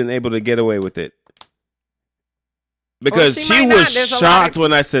 She's been able to get away with it. Because she she might not. was There's a lot shocked of-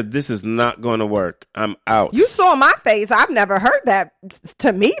 when I said, this is not going to work. I'm out. You saw my face. I've never heard that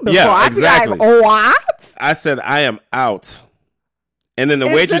to me before. Yeah, I'd exactly. be like, what? I said, I am out. And then the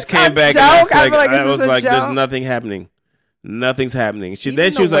Is waitress this a came back and I was joke? I like, feel like, is I was this a like there's joke? nothing happening. Nothing's happening. Even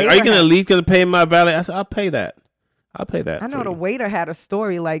Then she the was like, are you waiter going to had- at least going to pay my valet? I said, I'll pay that. I'll pay that. I know for the you. waiter had a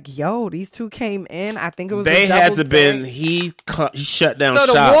story like, yo, these two came in. I think it was They a had double to been, take. he shut down So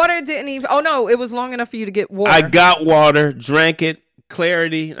the shop. water didn't even. Oh no, it was long enough for you to get water. I got water, drank it,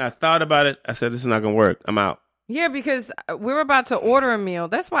 clarity. I thought about it. I said, this is not going to work. I'm out. Yeah, because we're about to order a meal.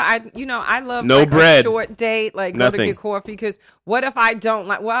 That's why I love No like bread. a short date, like go Nothing. to get coffee. Because what if I don't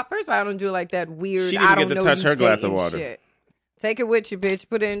like? Well, first of all, I don't do like that weird. She didn't I get don't to know touch you her glass of dating water. Shit. Take it with you, bitch.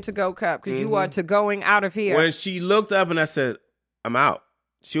 Put it in to go cup because you are to going out of here. When she looked up and I said, I'm out.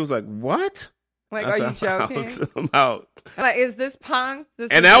 She was like, what? Like, I are said, you joking? I'm out. Like, is this punk?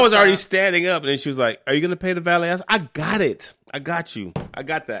 And I was already standing up, and then she was like, "Are you gonna pay the valet?" I said, "I got it. I got you. I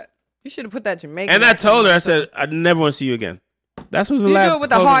got that." You should have put that Jamaican. And I accent told her, on. I said, "I never want to see you again." That's was the Did you last. do it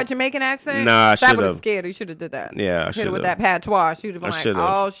with a closing- hard Jamaican accent? Nah, I That would should've. have scared her. You should have did that. Yeah, I Hit her with should've. that patois. She would have been I like, should've.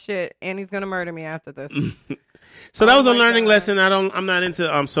 "Oh shit, Annie's gonna murder me after this." So that Oh was a my learning God. lesson. I'm not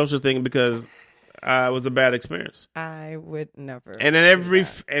into social thing because it was a bad experience. I would never. And then do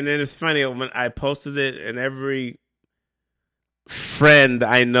that. and then it's funny when I posted it, and every friend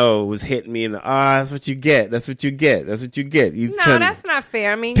I know was hitting me in the, that's what you get. That's what you get. That's what you get. You No, trying- that's not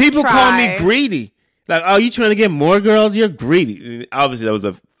fair. I mean, you People call me tried. greedy. Like, oh, you trying to get more girls? You're greedy. Obviously, that was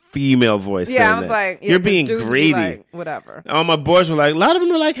a female voice. Yeah, saying I was that. like, yeah, you're 'cause being dudes be greedy. like, whatever. All my boys were like, a lot of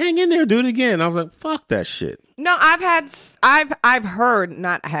them are like, hang in there, do it again. I was like, fuck that shit. No, I've heard,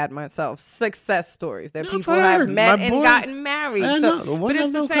 not had myself, success stories that I've people have heard. met My and boy- gotten married. I So, know. The one but it's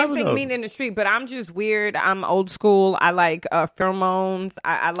of the them same cover thing those. meeting in the street. But I'm just weird. I'm old school. I like pheromones.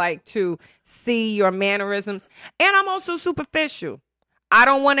 I like to see your mannerisms. And I'm also superficial. I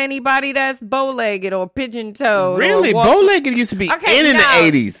don't want anybody that's bow-legged or pigeon-toed. Really? Or walks- Bow-legged used to be Okay, in no, the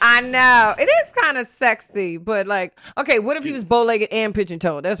 80s. I know. It is kind of sexy, but like, okay, what if he was bow-legged and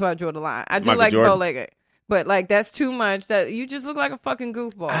pigeon-toed? That's why I drew the line. I do Michael like Jordan. bow-legged, but like, that's too much. That you just look like a fucking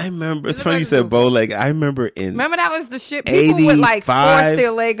goofball. I remember. It's look funny like you a said goofball. bow-legged. I remember in Remember that was the shit. People would like force 85.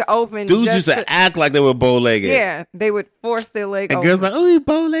 their leg open. dudes just used to act like they were bow-legged. yeah, they would force their leg And open. girls like, oh, you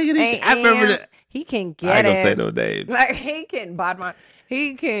bow-legged. and shit. I remember that. He can I ain't get gonna it. say no names. Like he can, Badman.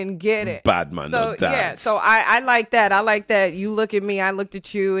 He can get it. Badman, So no yeah, doubt. so I like that. I like that. You look at me, I looked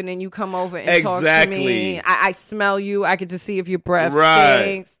at you, and then you come over and talk to Exactly. me. I smell you. I get to see if your breath Right.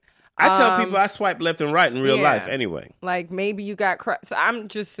 stinks. I tell people I swipe left and right in real yeah. life anyway. Like maybe you got crack. So I'm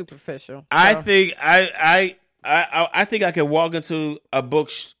just superficial. I So, think I think I could walk into a book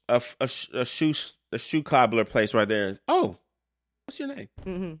a shoe cobbler place right there. And, oh, what's your name?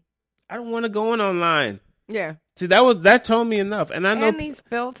 mhm. I don't want to go in online. Yeah. See, that told me enough. And I know And these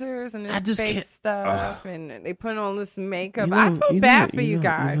filters and I this just fake can't- stuff, and they put on this makeup. you I know- feel you bad know- for you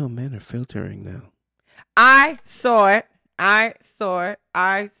guys. You know, men are filtering now. I saw it. I saw it.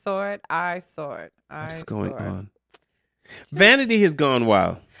 I saw it. I saw it. What's going on? Vanity has gone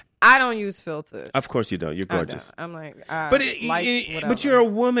wild. I don't use filters. Of course you don't. You're I gorgeous. don't. I'm like, But you're a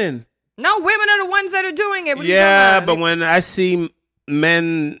woman. No, women are the ones that are doing it. What are you Yeah, talking but about? when I see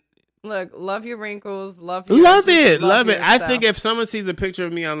men, Look, love your wrinkles, love your love edges, it. I yourself. think if someone sees a picture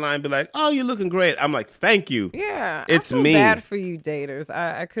of me online, be like, "Oh, you're looking great." I'm like, "Thank you." Yeah, It's I feel me. bad for you daters.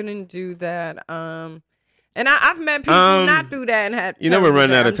 I couldn't do that. And I've met people who not do that and had. You know tell we're me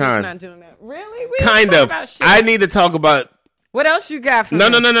running that out of I'm just time. Not doing that. Really? We Kind talk of. about shit. I need to talk about. What else you got for No.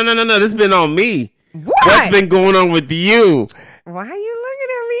 me? This has been on me. What? What's been going on with you? Why are you looking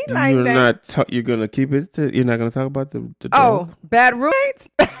at me like You're that? not. You're gonna keep it. You're not gonna talk about the Oh, dog? bad roommates?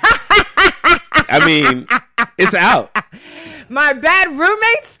 I mean, it's out. My bad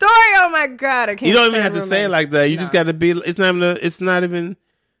roommate story? Oh my God. I can't You don't even stand have to say it roommates. like that. You just No. got to be. It's not. It's not even.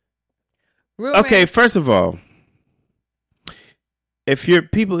 Roommates. Okay, first of all, if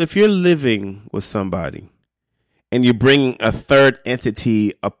you're living with somebody and you bring a third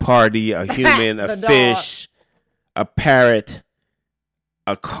entity, a party, a human, a The dog. fish, a parrot,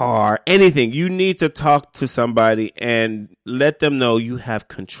 a car, anything, you need to talk to somebody and let them know you have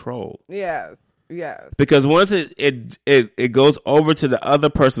control. Yes. Because once it goes over to the other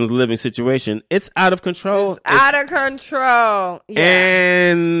person's living situation, it's out of control. It's out of control. Yeah.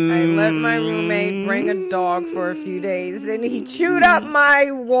 And I let my roommate bring a dog for a few days, and he chewed up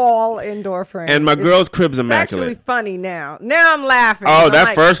my wall indoor frame. And my girl's crib's It's immaculate. actually funny now. Now I'm laughing. Oh, I'm that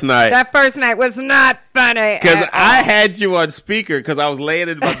like, first night. That first night was not funny. Because at I all. had you on speaker because I was laying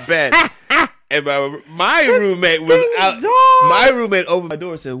in my bed. And my roommate was ding out. dong. My roommate over my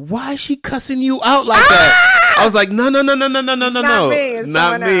door said, "Why is she cussing you out like that?" I was like, "No, Not me, it's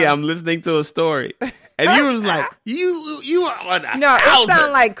not someone me. else." I'm listening to a story." And you was like, "You are on a No, it thousand."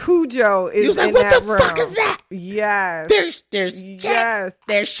 sounded like Cujo is You was like, in "What that the fuck room. is that?" Yes. There's Yes.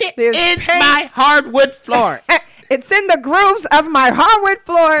 there's shit There's in paint. my hardwood floor. It's in the grooves of my hardwood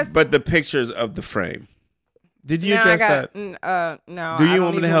floors. But the pictures of the frame. Did you Now address that? No. Do I you don't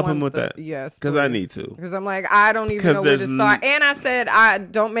want me to even help him want with the- that? Yes. Because I please. need to. Because I'm like, I don't even 'Cause know where to there's start. And I said, I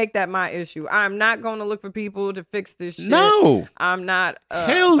don't make that my issue. I'm not going to look for people to fix this shit. No. I'm not a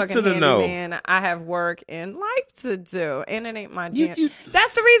Hells fucking to the no. handyman. I have work and life to do. And it ain't my jam. You-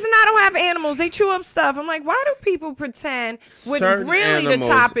 That's the reason I don't have animals. They chew up stuff. I'm like, why do people pretend when Certain really animals- the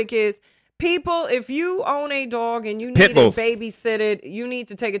topic is people, if you own a dog and you need Pit bulls. it babysitted, you need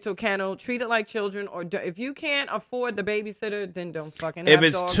to take it to a kennel, treat it like children, or if you can't afford the babysitter, then don't fucking If have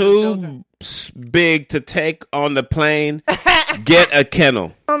it's dogs or too children. big to take on the plane, get a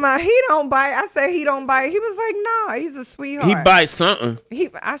kennel. He don't bite. I said he don't bite. He was like, no, he's a sweetheart. He bites something.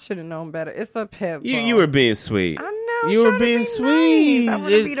 I should have known better. It's a pit bull. You were being sweet. I know. You were trying to being be sweet. Nice. I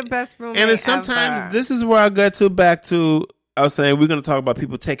want to be the best roommate And it's sometimes ever. this is where I got back to. I was saying we're going to talk about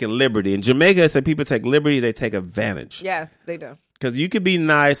people taking liberty. In Jamaica, I said people take liberty, they take advantage. Yes, they do. Because you could be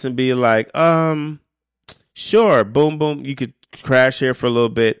nice and be like, sure, boom, boom. You could crash here for a little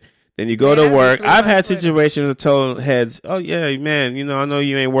bit. Then you go Yeah, to work. 3 I've had months later. situations that told heads, oh, yeah, man, I know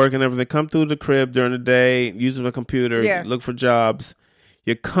you ain't working everything. Come through the crib during the day, using the computer, Yeah. look for jobs.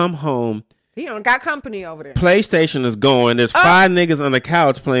 You come home, He don't got company over there. PlayStation is going. There's 5 niggas on the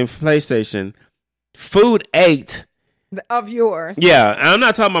couch playing PlayStation. Food ate. Of yours. Yeah, and I'm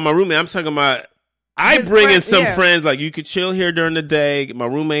not talking about my roommate. I'm talking about I His bring in friend- some yeah. friends. Like, you could chill here during the day. My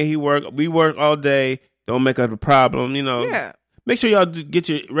roommate, we work all day. Don't make up a problem. Yeah. Make sure y'all get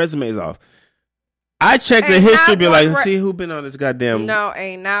your resumes off. I check the Ain't history, not be like, one see who been on this goddamn. No,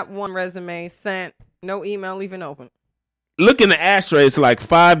 ain't not one resume sent. No email even open. Look in the ashtray. It's like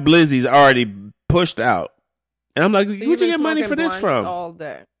 5 blizzies already pushed out, and I'm like, So where'd you've you been get money smoking for this blunts from? all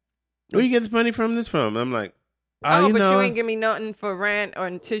day. Where you get this money from? And I'm like, Oh, you but know, you ain't give me nothing for rent or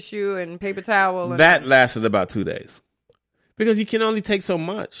tissue and paper towel. And that lasted about 2 days because you can only take so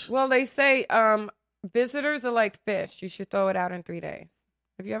much. Well, they say visitors are like fish. You should throw it out in 3 days.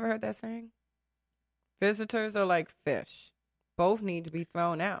 Have you ever heard that saying? Visitors are like fish. Both need to be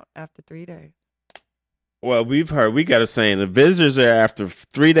thrown out after 3 days. Well, we got a saying, the visitors are after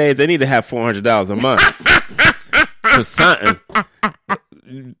 3 days, they need to have $400 a month for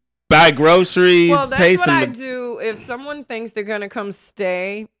something. Buy groceries, Well, pay that's what some. I do if someone thinks they're going to come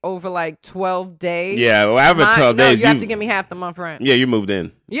stay over like 12 days. Yeah, well, after 12 no, days, you have to give me half the month rent. Yeah, you moved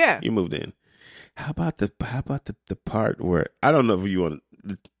in. Yeah. You moved in. How about the part where I don't know if you want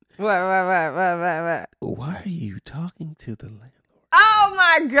to. What? Why are you talking to the landlord? Oh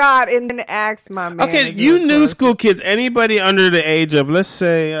my God. And then ask my man. Okay, you new school kids, anybody under the age of, let's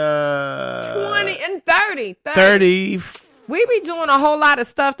say, 20 and 30. 30. We be doing a whole lot of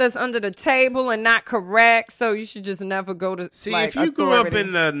stuff that's under the table and not correct, so you should just never go to See, like, if you grew up authority.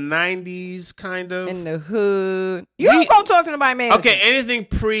 in the 90s, kind of. In the hood. You don't go talk to nobody, man. Okay, anything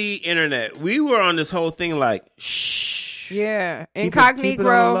pre-internet. We were on this whole thing like, shh. Yeah. Keep Incognito. it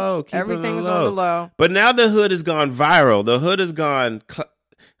on the low. Keep it Everything on is the on the low. low. But now the hood has gone viral. The hood has gone,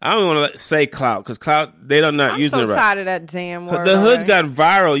 I don't want to say clout, because clout, they don't not I'm using so it right. tired of that damn word. The hood's already. got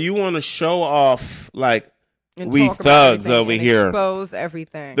viral. You want to show off, like, And we talk about thugs everything over and here. Expose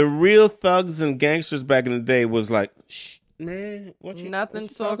everything. The real thugs and gangsters back in the day was like, shh, man, Nothing what you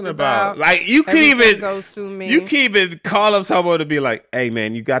talked talking about. Like, you can Everything even goes through me. you can even call up someone to be like, hey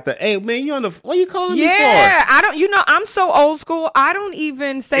man, you got the, hey man, you on the, what you calling me for? Yeah, I don't. You know, I'm so old school. I don't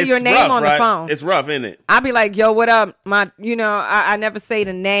even say It's your name rough, on right? the phone. It's rough, isn't it? I be like, yo, what up? I never say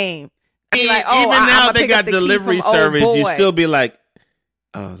the name. I be like, oh, Even I'ma now they pick got up the key delivery from old service. You boy. still be like,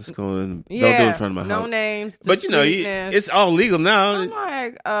 oh, let's go in. Yeah, Don't do it in front of my no house. names. But you know, discreetness. it's all legal now. I'm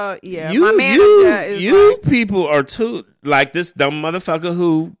like, yeah. You, my manager is you like, people are too like this dumb motherfucker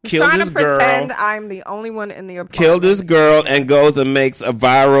who killed trying this to girl, pretend I'm the only one in the apartment. killed this girl, and goes and makes a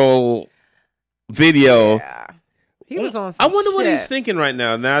viral video. Yeah. He was on. I Some wonder what he's shit. thinking right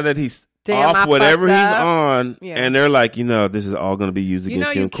now. Now that he's Damn, I off whatever fucked he's up. on, Yeah. and they're like, this is all going to be used You know,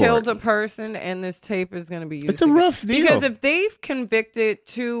 against you you in court. killed a person, and this tape is going to be used. It's a against- rough deal. Because if they've convicted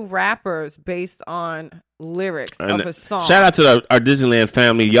 2 rappers based on lyrics And of a song, shout out to our Disneyland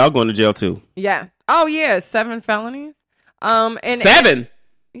family. Y'all going to jail too. yeah, oh yeah, 7 felonies. And 7?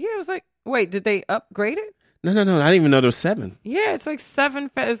 yeah, it was like, wait, did they upgrade it? No. I didn't even know there was 7. Yeah, it's like 7.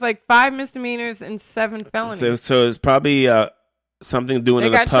 It's like 5 misdemeanors and 7 felonies. So it's probably something doing They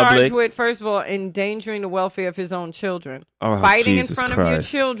in the got charged public. with, first of all, endangering the welfare of his own children. Oh, Fighting Jesus in front Christ. of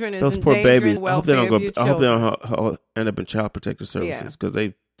your children is Those poor endangering babies. the I hope they welfare don't of your go. I hope they children. don't end up in child protective services because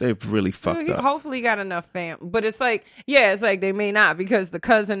they've really fucked He up. hopefully got enough fam. But it's like, yeah, it's like they may not, because the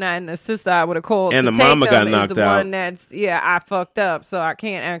cousin and the sister I would have called And to the take mama got them knocked is the out. one that's, I fucked up, so I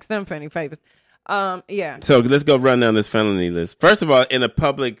can't ask them for any favors. Yeah. So let's go run down this felony list. First of all, in a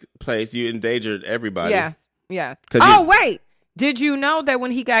public place, you endangered everybody. Yes. 'Cause Oh, you- wait. Did you know that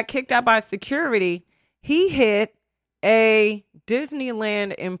when he got kicked out by security, he hit a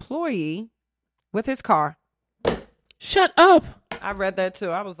Disneyland employee with his car? Shut up. I read that too.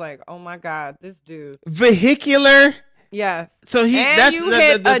 I was like, oh my God, this dude. Vehicular. Yes. So he And that's you that's,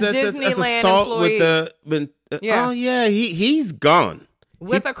 hit that's, a that's, that's Disneyland assault employee. with the. Yeah. Oh yeah, he's gone.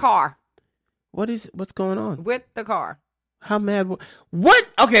 With a car. What's going on? With the car. How mad? What?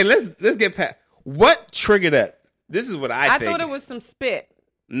 Okay, let's get past. What triggered that? This is what I think. thought it was some spit.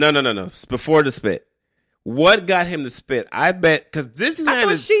 No. It's before the spit. What got him to spit? I bet because Disneyland I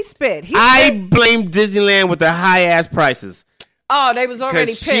thought is. she spit. He I spit. blame Disneyland with the high ass prices Oh, they was already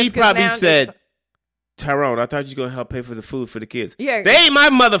because pissed. she 'cause probably now said, it's- "Tyrone, I thought you were gonna help pay for the food for the kids. Yeah. They ain't my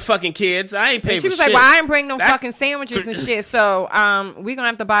motherfucking kids. I ain't paying And for she was shit." like, well, I ain't bring no That's- fucking sandwiches and shit, so we gonna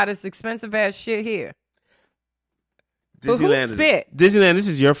have to buy this expensive ass shit here. But who spit? Disneyland, this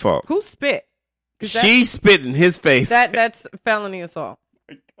is your fault. Who spit? 'Cause She spit in his face. that's felony assault.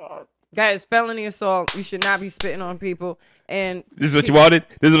 That is felony assault. You should not be spitting on people. And This is what you wanted.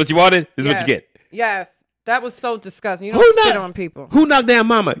 This is what you wanted. This is what Yes. you get. Yes, that was so disgusting. You Who don't spit knocked- on people. Who knocked down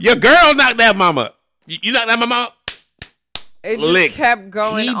mama? Your girl knocked down mama. You knocked down my mama. It just Licked. kept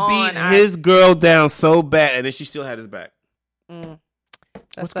going He on. beat his girl down so bad, and then she still had his back. That's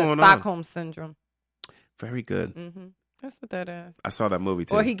What's that going on? Stockholm syndrome. Very good. That's what that is. I saw that movie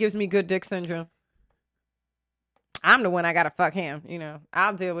too. Or he gives me good dick syndrome. I'm the one I gotta fuck him.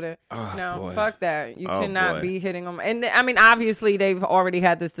 I'll deal with it. Oh, no, boy. fuck that. You Oh, cannot boy. be hitting him. And I mean, obviously, they've already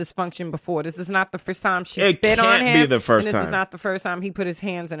had this dysfunction before. This is not the first time she It spit on can't him. be the first and this time. is not the first time he put his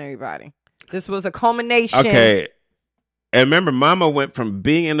hands on everybody. This was a culmination. Okay. And remember, mama went from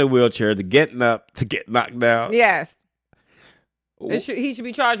being in the wheelchair to getting up to get knocked down. Yes. He should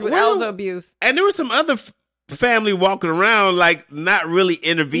be charged with Well, elder abuse. And there was some other family walking around, like, not really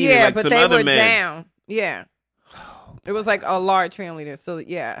intervening, Yeah, like but some they other were men. down. Yeah. It was like a large family there. So,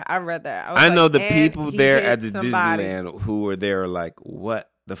 yeah, I read that. was I know like, the and people he there hit at the somebody. Disneyland who were there are like,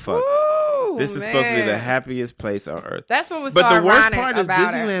 what the fuck? Ooh, This is supposed to be the man. happiest place on earth. That's what was But so the worst ironic part is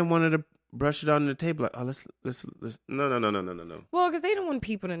about it. Disneyland wanted to brush it on the table. Like, oh, let's no. Well, because they don't want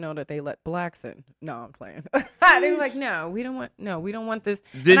people to know that they let blacks in. No, I'm playing. They were like, we don't want this.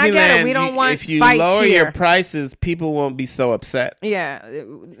 And I get it. We don't want if you fights lower here. your prices, people won't be so upset. Yeah, 'Cause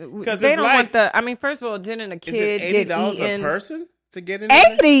they it's don't like- want the. I mean, first of all, didn't a Is kid it get $80 eaten? a person to get in?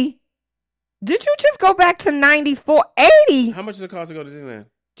 there? 80. Did you just go back to 94? 80? How much does it cost to go to Disneyland?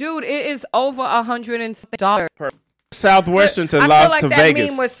 Dude, it is over $100. Southwestern to I Las feel like to that Vegas.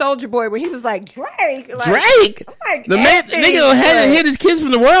 meme with Soulja Boy when he was like, Drake. Like, Drake? I'm like, The man, anything, nigga had but- to hit his kids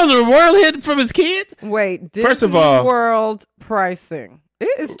from the world, and the world hid from his kids. Wait, Disney First of all- World pricing.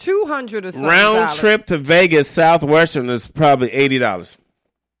 It is $200 or something. Round trip to Vegas, Southwestern is probably $80.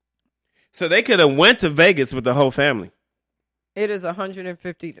 So they could have went to Vegas with the whole family. It is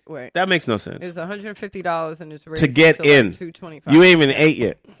 $150. Wait. That makes no sense. It's $150 and it's raised To get like in. $225. You ain't even ate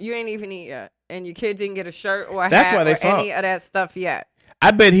yet. You ain't even eat yet, and your kid didn't get a shirt or a That's hat why they or fought. any of that stuff yet.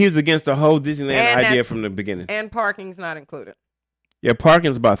 I bet he was against the whole Disneyland And idea that's- from the beginning. And parking's not included. Yeah,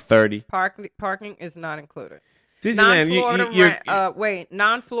 parking's about 30. Parking is not included. Disneyland, Non-Florida,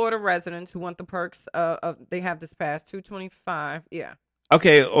 non-Florida residents who want the perks, they have this pass, $225. Yeah,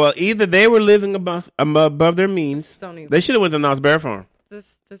 okay. Well, either they were living above their means. don't even. They should have went to Knott's Berry Farm.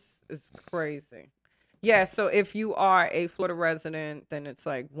 This is crazy. Yeah, so if you are a Florida resident, then it's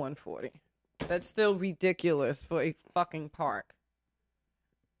like $140. That's still ridiculous for a fucking park.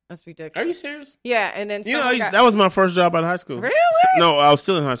 That's ridiculous. Are you serious? Yeah, and then You know, someone got- that was my first job out of high school. Really? No, I was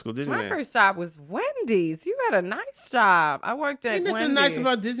still in high school. my Disneyland. first job was Wendy's. You had a nice job. I worked at Ain't nothing Wendy's. nice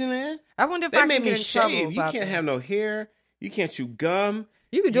about Disneyland. I wonder if They I made can me get in trouble shave. You about can't this. have no hair. You can't chew gum.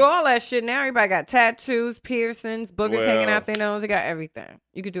 You could do all that shit now. Everybody got tattoos, piercings, boogers Well- hanging out their nose. They got everything.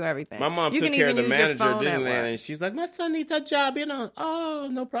 You could do everything. My mom you took can care of even the use your manager at phone at Disneyland, work. and she's like, "My son needs that job." You know, oh,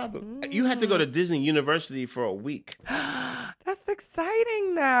 no problem. You had to go to Disney University for a week. That's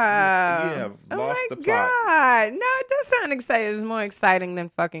exciting, though. You have lost the Oh my plot. God. No, it does sound exciting. It's more exciting than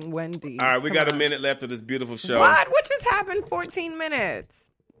fucking Wendy's. All right, we Come got a on. minute left of this beautiful show. What? What just happened? 14 minutes.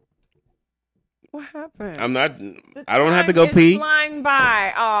 What happened? I'm not. The I don't have to time go is pee. Flying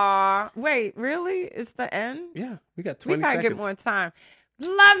by. Aw. Wait, really? It's the end? Yeah, we got We 20 gotta seconds. get more time.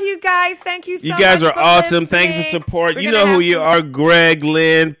 Love you guys. Thank you so You much. guys are for awesome. Thank you for listening. support. We're You gonna know who have you some- are: Greg,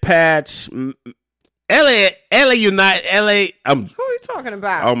 Lynn, Patch, LA Unite, LA. Who are you talking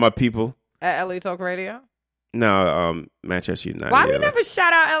about? All my people. At LA Talk Radio? No, Manchester United. Why we LA. never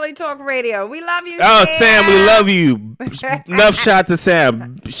shout out LA Talk Radio? We love you. Oh, Sam, we love you. Enough shot to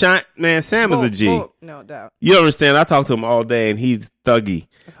Sam. Man, Sam is a G. No doubt. You don't understand. I talk to him all day, and he's thuggy.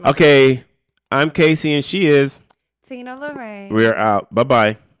 Okay, I'm Casey, and she is. Tina Lorraine. We're out.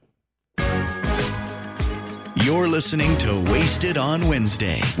 Bye-bye. You're listening to Wasted on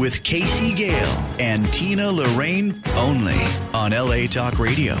Wednesday with Casey Gale and Tina Lorraine only on LA Talk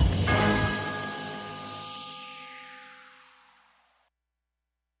Radio.